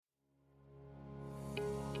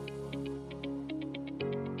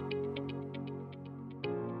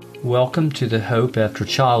Welcome to the Hope After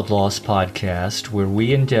Child Loss podcast, where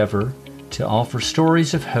we endeavor to offer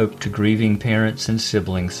stories of hope to grieving parents and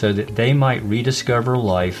siblings so that they might rediscover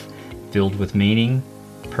life filled with meaning,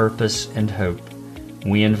 purpose, and hope.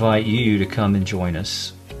 We invite you to come and join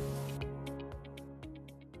us.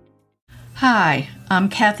 Hi, I'm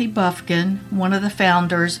Kathy Bufkin, one of the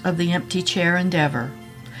founders of the Empty Chair Endeavor.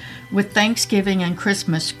 With Thanksgiving and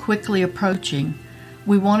Christmas quickly approaching,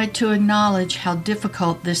 we wanted to acknowledge how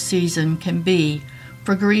difficult this season can be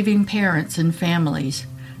for grieving parents and families,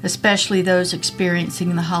 especially those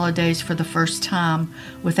experiencing the holidays for the first time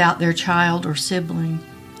without their child or sibling.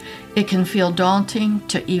 It can feel daunting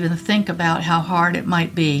to even think about how hard it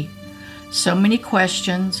might be. So many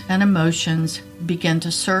questions and emotions begin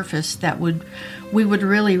to surface that we would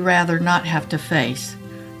really rather not have to face,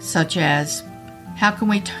 such as, how can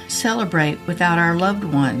we celebrate without our loved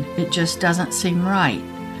one? It just doesn't seem right.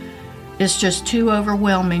 It's just too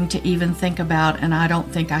overwhelming to even think about, and I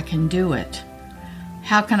don't think I can do it.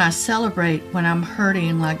 How can I celebrate when I'm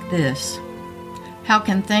hurting like this? How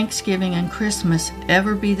can Thanksgiving and Christmas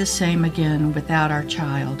ever be the same again without our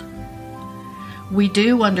child? We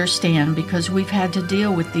do understand because we've had to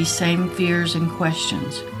deal with these same fears and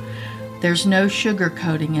questions. There's no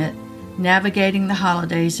sugarcoating it. Navigating the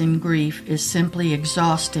holidays in grief is simply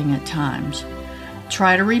exhausting at times.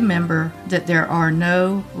 Try to remember that there are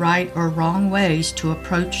no right or wrong ways to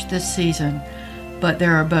approach this season, but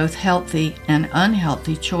there are both healthy and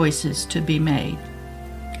unhealthy choices to be made.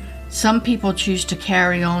 Some people choose to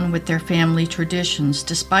carry on with their family traditions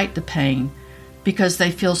despite the pain because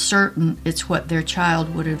they feel certain it's what their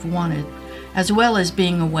child would have wanted, as well as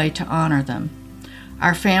being a way to honor them.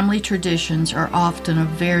 Our family traditions are often a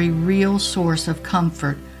very real source of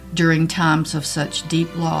comfort during times of such deep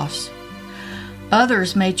loss.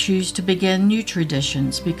 Others may choose to begin new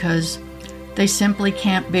traditions because they simply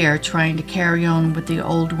can't bear trying to carry on with the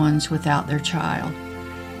old ones without their child.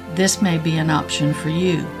 This may be an option for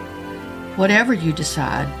you. Whatever you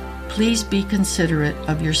decide, please be considerate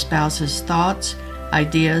of your spouse's thoughts,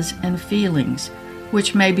 ideas, and feelings,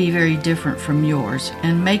 which may be very different from yours,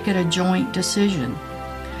 and make it a joint decision.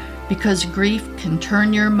 Because grief can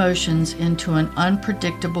turn your emotions into an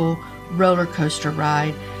unpredictable roller coaster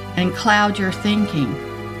ride and cloud your thinking,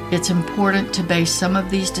 it's important to base some of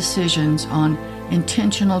these decisions on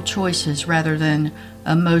intentional choices rather than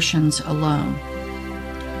emotions alone.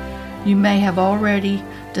 You may have already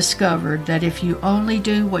discovered that if you only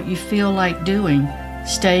do what you feel like doing,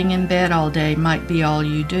 staying in bed all day might be all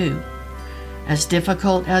you do. As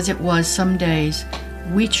difficult as it was some days,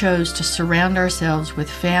 we chose to surround ourselves with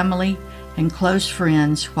family and close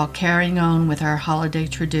friends while carrying on with our holiday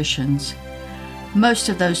traditions. Most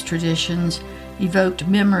of those traditions evoked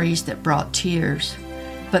memories that brought tears,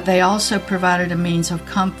 but they also provided a means of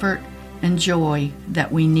comfort and joy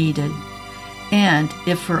that we needed, and,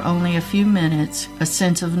 if for only a few minutes, a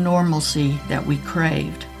sense of normalcy that we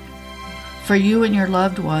craved. For you and your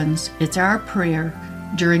loved ones, it's our prayer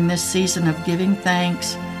during this season of giving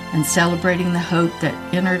thanks and celebrating the hope that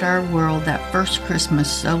entered our world that first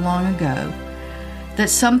Christmas so long ago, that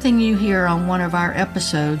something you hear on one of our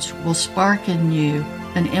episodes will spark in you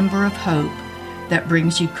an ember of hope that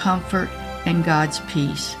brings you comfort and God's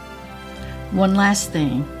peace. One last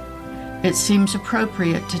thing. It seems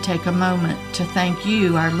appropriate to take a moment to thank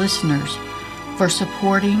you, our listeners, for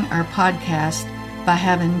supporting our podcast by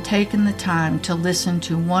having taken the time to listen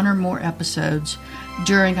to one or more episodes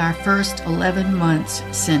during our first 11 months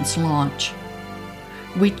since launch.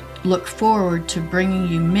 We look forward to bringing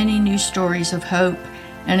you many new stories of hope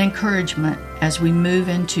and encouragement as we move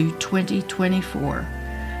into 2024.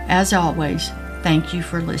 As always, thank you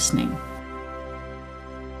for listening.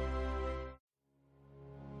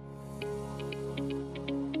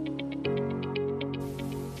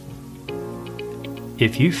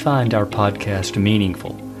 If you find our podcast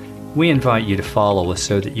meaningful, we invite you to follow us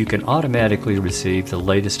so that you can automatically receive the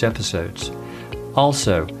latest episodes.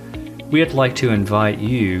 Also, we'd like to invite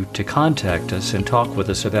you to contact us and talk with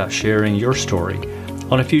us about sharing your story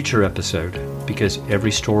on a future episode, because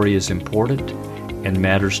every story is important and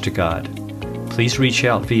matters to God. Please reach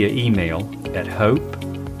out via email at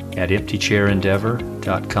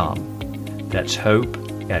hope@emptychairendeavor.com. That's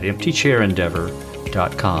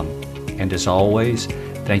hope@emptychairendeavor.com. And as always,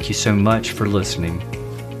 thank you so much for listening.